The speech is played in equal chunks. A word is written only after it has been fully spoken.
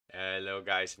Hello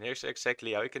guys, and here's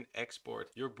exactly how you can export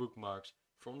your bookmarks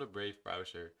from the Brave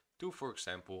browser to, for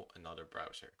example, another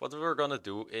browser. What we're gonna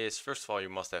do is, first of all, you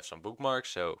must have some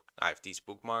bookmarks. So I have these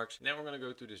bookmarks. Then we're gonna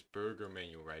go to this burger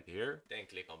menu right here. Then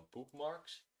click on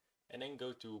bookmarks and then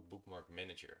go to bookmark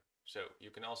manager. So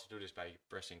you can also do this by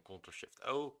pressing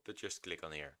Ctrl+Shift+O, but just click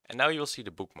on here. And now you'll see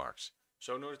the bookmarks.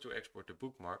 So in order to export the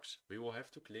bookmarks, we will have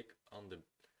to click on the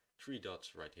three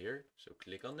dots right here. So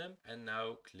click on them and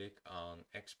now click on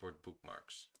export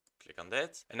bookmarks. Click on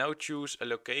that and now choose a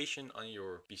location on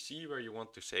your PC where you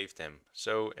want to save them.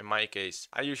 So in my case,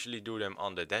 I usually do them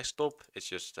on the desktop. It's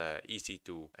just easy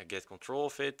to get control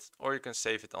of it, or you can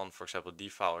save it on, for example, D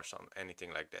file or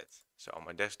anything like that. So on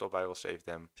my desktop, I will save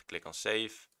them. Click on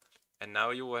save. And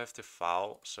now you will have the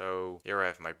file. So here I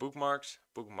have my bookmarks,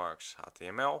 bookmarks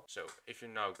HTML. So if you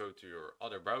now go to your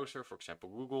other browser, for example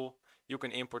Google, you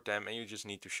can import them and you just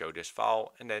need to show this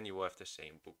file and then you will have the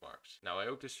same bookmarks. Now I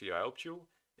hope this video helped you,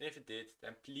 and if it did,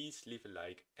 then please leave a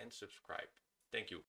like and subscribe. Thank you.